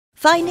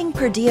Finding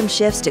per diem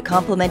shifts to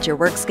complement your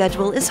work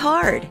schedule is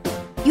hard.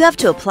 You have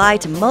to apply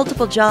to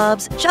multiple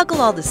jobs,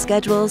 juggle all the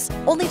schedules,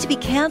 only to be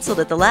canceled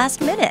at the last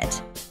minute.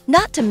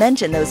 Not to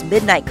mention those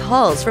midnight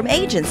calls from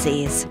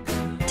agencies.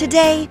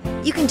 Today,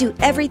 you can do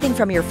everything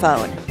from your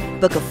phone.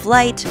 Book a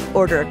flight,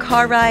 order a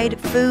car ride,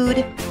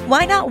 food.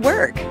 Why not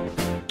work?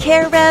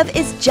 CareRev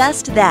is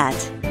just that.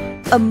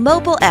 A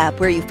mobile app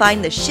where you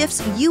find the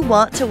shifts you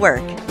want to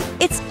work.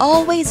 It's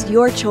always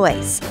your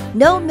choice.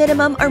 No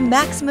minimum or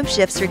maximum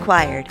shifts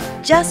required.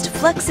 Just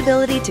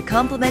flexibility to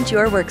complement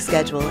your work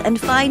schedule and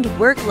find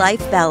work-life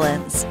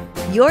balance.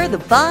 You're the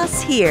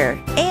boss here,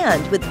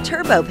 and with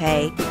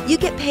TurboPay, you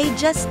get paid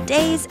just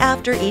days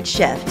after each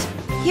shift.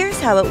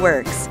 Here's how it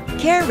works.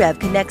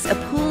 CareRev connects a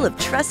pool of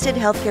trusted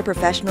healthcare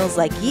professionals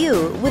like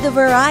you with a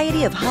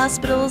variety of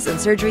hospitals and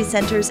surgery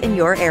centers in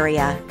your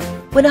area.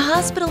 When a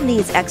hospital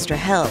needs extra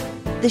help,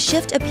 the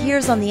shift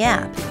appears on the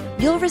app.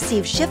 You'll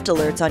receive shift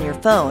alerts on your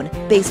phone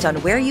based on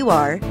where you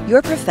are,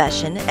 your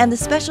profession, and the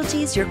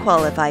specialties you're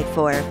qualified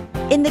for.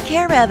 In the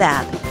CareRev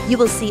app, you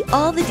will see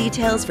all the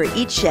details for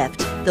each shift,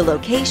 the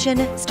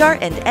location, start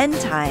and end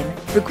time,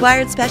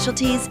 required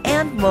specialties,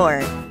 and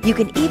more. You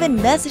can even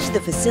message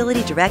the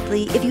facility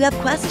directly if you have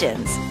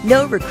questions.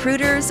 No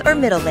recruiters or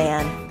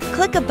middleman.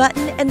 Click a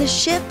button and the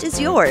shift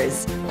is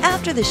yours.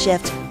 After the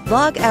shift,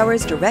 log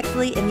hours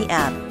directly in the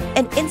app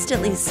and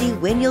instantly see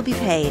when you'll be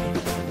paid.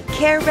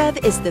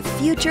 CareRev is the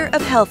future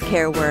of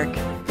healthcare work.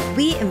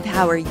 We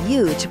empower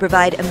you to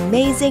provide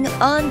amazing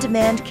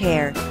on-demand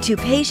care to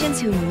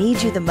patients who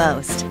need you the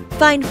most.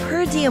 Find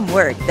per diem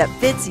work that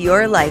fits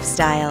your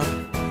lifestyle.